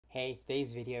Hey,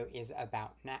 today's video is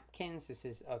about Napkins. This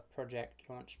is a project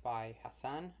launched by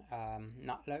Hassan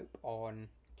Nutlope on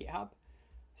GitHub.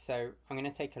 So I'm going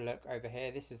to take a look over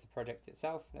here. This is the project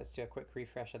itself. Let's do a quick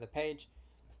refresh of the page.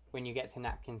 When you get to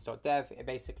napkins.dev, it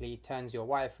basically turns your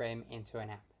wireframe into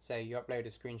an app. So you upload a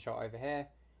screenshot over here,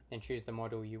 then choose the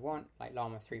model you want, like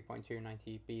Llama 3.2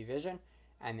 90B Vision,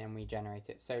 and then we generate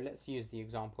it. So let's use the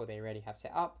example they already have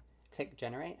set up. Click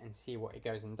generate and see what it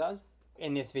goes and does.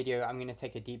 In this video, I'm going to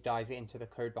take a deep dive into the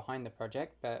code behind the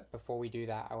project, but before we do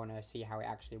that, I want to see how it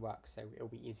actually works, so it'll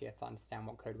be easier to understand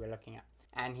what code we're looking at.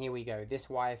 And here we go. This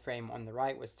wireframe on the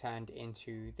right was turned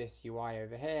into this UI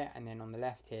over here, and then on the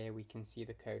left here, we can see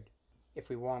the code. If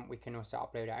we want, we can also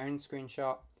upload our own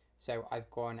screenshot. So I've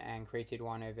gone and created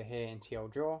one over here in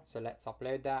TL Draw, so let's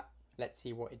upload that. Let's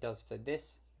see what it does for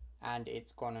this. And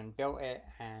it's gone and built it,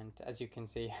 and as you can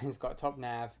see, it's got top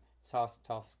nav,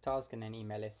 task, and then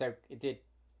email list. So it did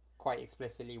quite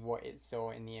explicitly what it saw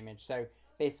in the image. So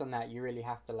based on that, you really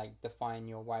have to define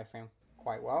your wireframe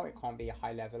quite well. It can't be a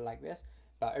high level like this,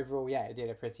 but overall, yeah, it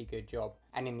did a pretty good job.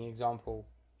 And in the example,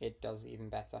 it does even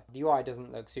better. The UI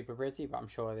doesn't look super pretty, but I'm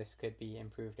sure this could be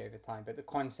improved over time. But the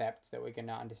concept that we're going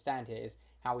to understand here is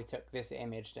how we took this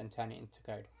image and turn it into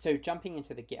code. So jumping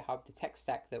into the GitHub, the tech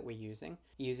stack that we're using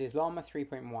uses Llama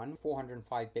 3.1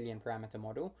 405 billion parameter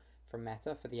model from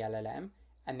Meta for the LLM,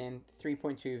 and then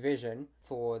 3.2 Vision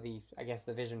for the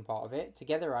vision part of it.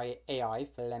 Together AI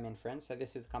for LM inference. So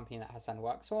this is a company that Hassan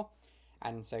works for,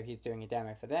 and so he's doing a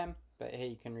demo for them. But here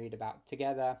you can read about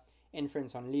Together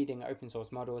inference on leading open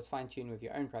source models, fine-tune with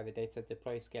your own private data,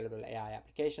 deploy scalable AI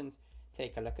applications.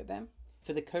 Take a look at them.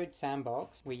 For the code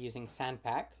sandbox, we're using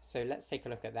Sandpack. So let's take a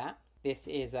look at that. This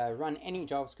is run any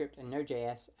JavaScript and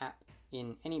Node.js app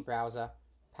in any browser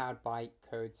powered by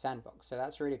Code Sandbox. So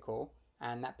that's really cool.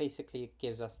 And that basically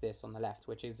gives us this on the left,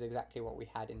 which is exactly what we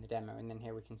had in the demo. And then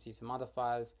here we can see some other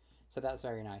files. So that's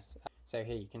very nice. So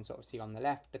here you can sort of see on the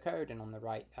left the code, and on the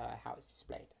right how it's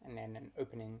displayed, and then an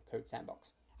opening Code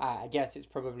Sandbox. I guess it's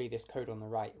probably this code on the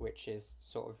right, which is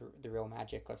sort of the real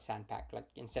magic of Sandpack. Like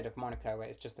instead of Monaco, where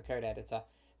it's just the code editor,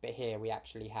 but here we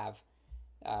actually have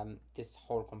this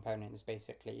whole component is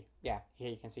basically, yeah, here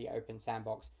you can see open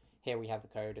sandbox. Here we have the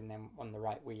code, and then on the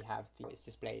right we have it's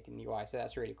displayed in the UI. So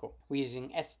that's really cool. We're using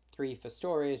S3 for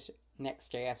storage,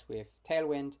 Next.js with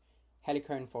Tailwind,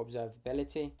 Helicone for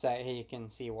observability. So here you can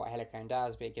see what Helicone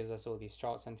does, but it gives us all these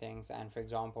charts and things. And for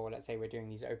example, let's say we're doing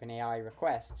these OpenAI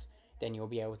requests, then you'll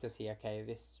be able to see, okay,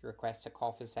 this request took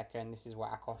half a second, this is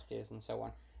what our cost is, and so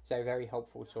on. So a very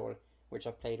helpful tool, which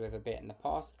I've played with a bit in the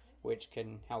past, which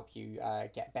can help you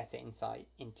get better insight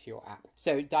into your app.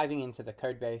 So diving into the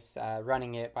code base,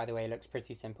 running it, by the way, looks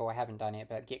pretty simple. I haven't done it,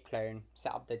 but git clone,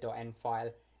 set up the .env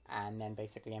file, and then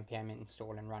basically npm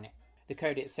install and run it. The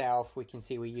code itself, we can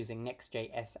see we're using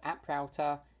Next.js app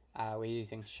router, we're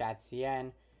using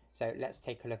shadcn. So let's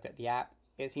take a look at the app.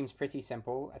 It seems pretty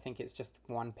simple. I think it's just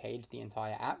one page, the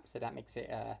entire app, so that makes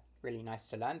it really nice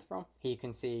to learn from. Here you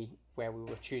can see where we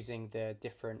were choosing the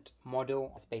different model.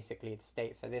 That's basically the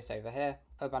state for this over here.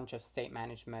 A bunch of state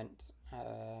management,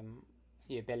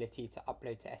 the ability to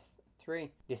upload to S3.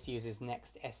 This uses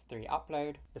Next S3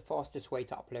 upload. The fastest way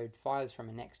to upload files from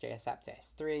a Next.js app to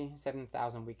S3,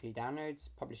 7,000 weekly downloads,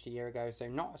 published a year ago. So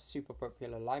not a super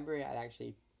popular library. I'd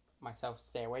actually myself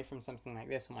stay away from something like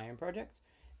this on my own projects,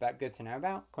 but good to know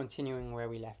about. Continuing where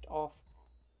we left off.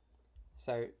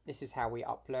 So this is how we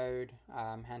upload,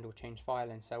 handle change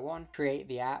file, and so on. Create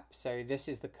the app. So this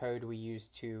is the code we use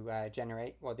to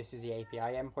generate, well, this is the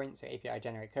API endpoint. So API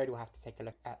generate code, we'll have to take a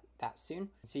look at that soon.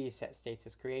 See set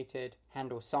status created,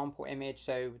 handle sample image.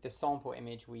 So the sample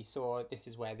image we saw, this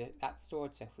is where that's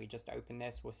stored. So if we just open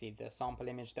this, we'll see the sample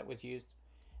image that was used.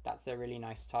 That's a really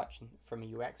nice touch from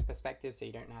a UX perspective. So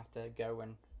you don't have to go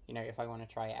and, if I want to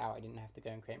try it out, I didn't have to go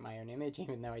and create my own image,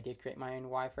 even though I did create my own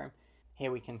wireframe. Here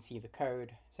we can see the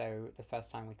code. So the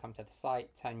first time we come to the site,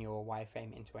 turn your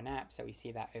wireframe into an app. So we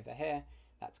see that over here.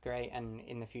 That's great. And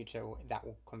in the future, that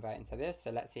will convert into this.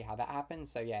 So let's see how that happens.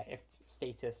 So yeah, if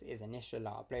status is initial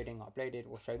or uploading or uploaded,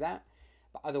 we'll show that.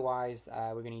 But otherwise,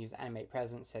 we're going to use animate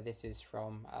present. So this is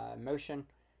from motion.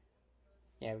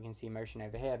 Yeah, we can see motion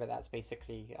over here, but that's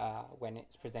basically when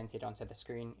it's presented onto the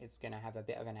screen, it's going to have a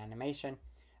bit of an animation.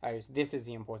 Oh, so this is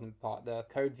the important part, the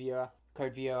code viewer.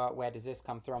 Code viewer, where does this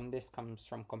come from? This comes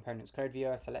from components code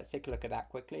viewer. So let's take a look at that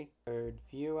quickly. Code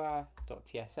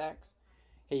viewer.tsx.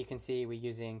 Here you can see we're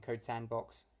using Code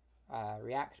Sandbox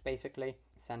React, basically,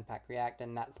 Sandpack React,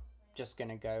 and that's just going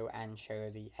to go and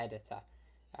show the editor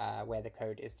where the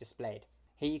code is displayed.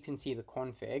 Here you can see the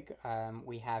config.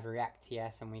 We have React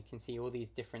TS, and we can see all these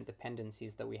different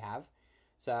dependencies that we have.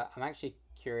 So I'm actually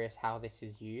curious how this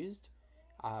is used,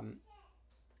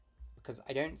 because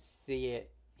I don't see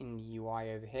it in the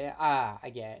UI over here.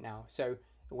 I get it now. So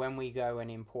when we go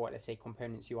and import, let's say,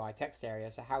 components UI text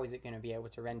area, so how is it going to be able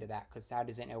to render that? Because how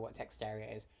does it know what text area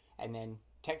is? And then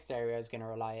text area is going to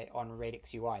rely on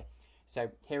Radix UI. So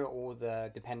here are all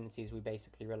the dependencies we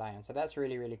basically rely on. So that's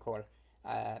really, really cool,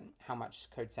 how much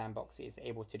Code Sandbox is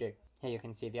able to do. Here you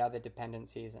can see the other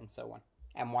dependencies and so on.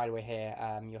 And while we're here,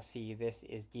 you'll see this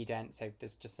is dedent. So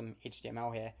there's just some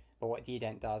HTML here. But what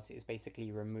dedent does is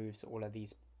basically removes all of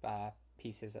these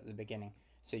pieces at the beginning.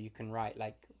 So you can write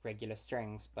like regular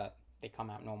strings, but they come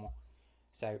out normal.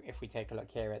 So if we take a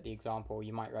look here at the example,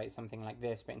 you might write something like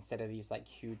this, but instead of these like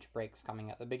huge breaks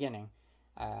coming at the beginning,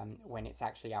 when it's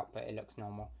actually output, it looks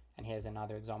normal. And here's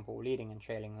another example: leading and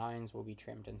trailing lines will be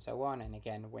trimmed and so on. And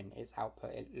again, when it's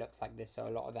output, it looks like this. So a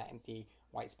lot of that empty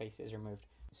white space is removed.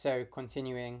 So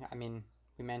continuing, I mean,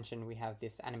 we mentioned we have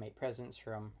this animate presence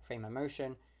from Frame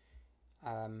Motion.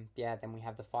 Yeah, then we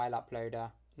have the file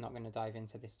uploader. I'm not going to dive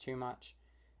into this too much.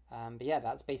 But yeah,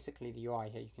 that's basically the UI.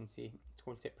 Here you can see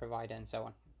tooltip provider and so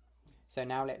on. So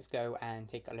now let's go and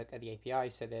take a look at the API.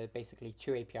 So there are basically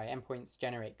two API endpoints: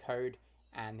 generate code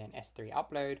and then S3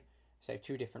 upload. So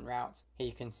two different routes. Here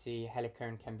you can see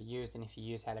Helicone can be used, and if you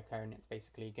use Helicone, it's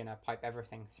basically going to pipe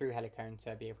everything through Helicone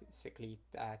to be able to basically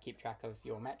keep track of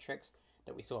your metrics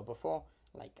that we saw before,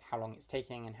 like how long it's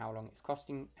taking and how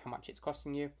much it's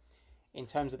costing you. In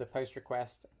terms of the post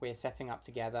request, we're setting up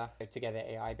Together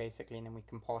AI basically, and then we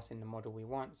can pass in the model we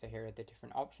want. So here are the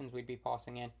different options we'd be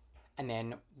passing in. And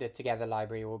then the Together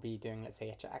library will be doing, let's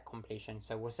say, a chat completion.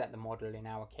 So we'll set the model. In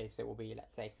our case, it will be,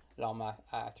 let's say, Llama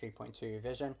 3.2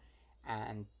 Vision,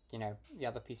 and the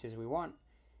other pieces we want.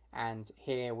 And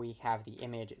here we have the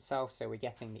image itself. So we're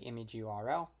getting the image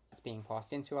URL that's being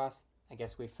passed into us. I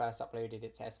guess we first uploaded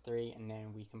it to S3, and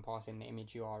then we can pass in the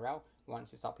image URL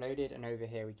once it's uploaded. And over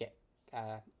here we get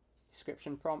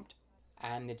description prompt,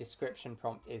 and the description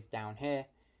prompt is down here.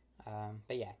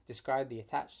 But yeah, describe the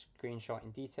attached screenshot in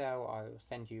detail. I'll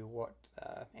send you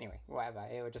anyway, whatever.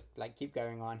 It will just like keep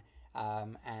going on,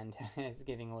 and it's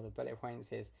giving all the bullet points.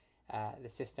 Here's the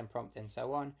system prompt and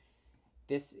so on.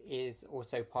 This is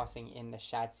also passing in the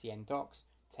shadcn docs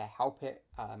to help it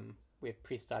with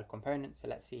pre-styled components. So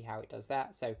let's see how it does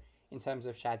that. So in terms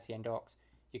of shadcn docs,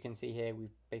 you can see here we're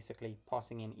basically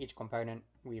passing in each component.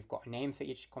 We've got a name for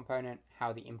each component.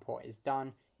 How the import is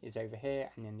done is over here,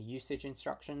 and then the usage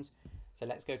instructions. So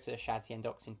let's go to the shadcn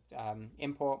docs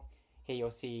import. Here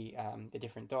you'll see the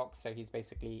different docs. So he's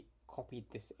basically copied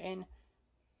this in.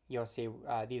 You'll see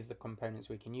these are the components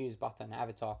we can use: button,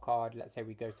 avatar, card. Let's say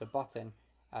we go to button.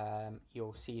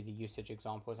 You'll see the usage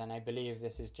examples, and I believe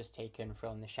this is just taken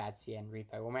from the shadcn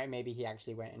repo, or maybe he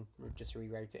actually went and just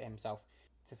rewrote it himself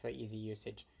for easy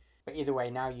usage. But either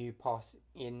way, now you pass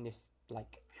in this,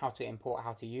 like how to import,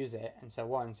 how to use it, and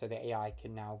so on, so the AI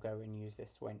can now go and use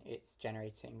this when it's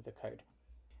generating the code.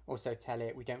 Also tell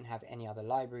it we don't have any other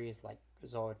libraries like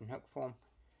Zod and Hookform,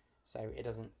 so it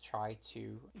doesn't try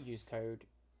to use code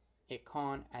it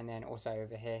can't. And then also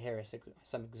over here are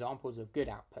some examples of good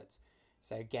outputs.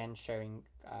 So again, showing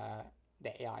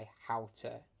the AI how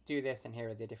to do this, and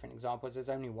here are the different examples. There's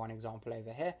only one example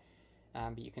over here.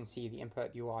 But you can see the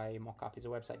input UI mockup is a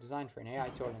website designed for an AI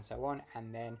tool and so on.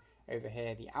 And then over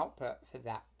here, the output for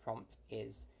that prompt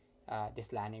is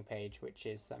this landing page, which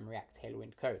is some React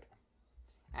Tailwind code.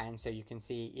 And so you can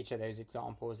see each of those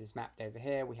examples is mapped over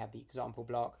here. We have the example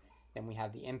block, then we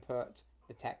have the input,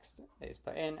 the text that is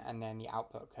put in, and then the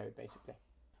output code basically.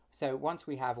 So once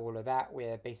we have all of that,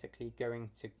 we're basically going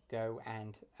to go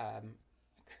and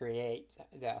create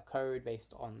the code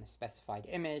based on the specified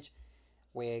image.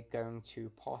 We're going to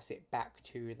pass it back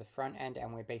to the front end,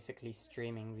 and we're basically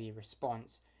streaming the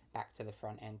response back to the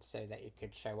front end so that it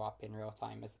could show up in real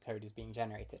time as the code is being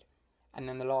generated. And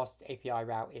then the last API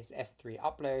route is S3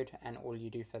 upload, and all you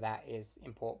do for that is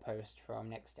import post from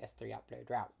next S3 upload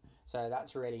route. So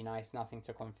that's really nice, nothing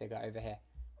to configure over here.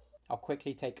 I'll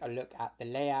quickly take a look at the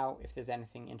layout. If there's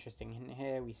anything interesting in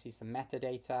here, we see some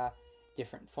metadata,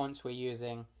 different fonts we're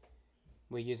using.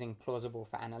 We're using Plausible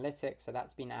for analytics, so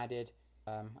that's been added.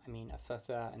 A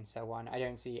footer and so on. I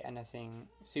don't see anything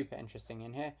super interesting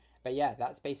in here, but yeah,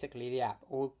 that's basically the app.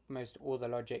 Almost all the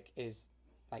logic is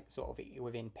like sort of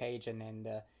within page, and then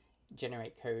the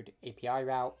generate code API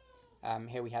route.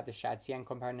 Here we have the shadcn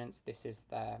components. This is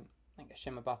the a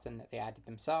shimmer button that they added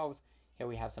themselves. Here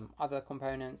we have some other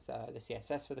components, the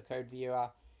CSS for the code viewer,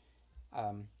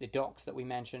 the docs that we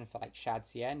mentioned for like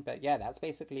shadcn. But yeah, that's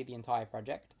basically the entire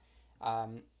project.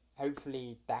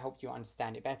 Hopefully that helped you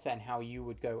understand it better and how you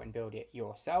would go and build it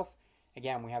yourself.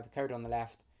 Again, we have the code on the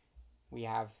left. we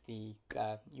have the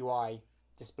UI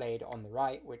displayed on the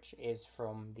right, which is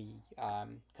from the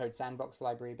Code Sandbox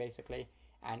library basically.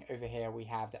 And over here we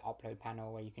have the upload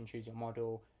panel where you can choose your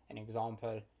model, an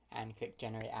example, and click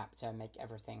generate app to make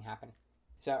everything happen.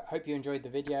 So hope you enjoyed the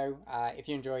video. If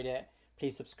you enjoyed it,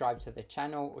 please subscribe to the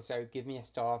channel. Also give me a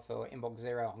star for Inbox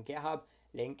Zero on GitHub.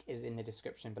 Link is in the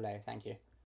description below. Thank you.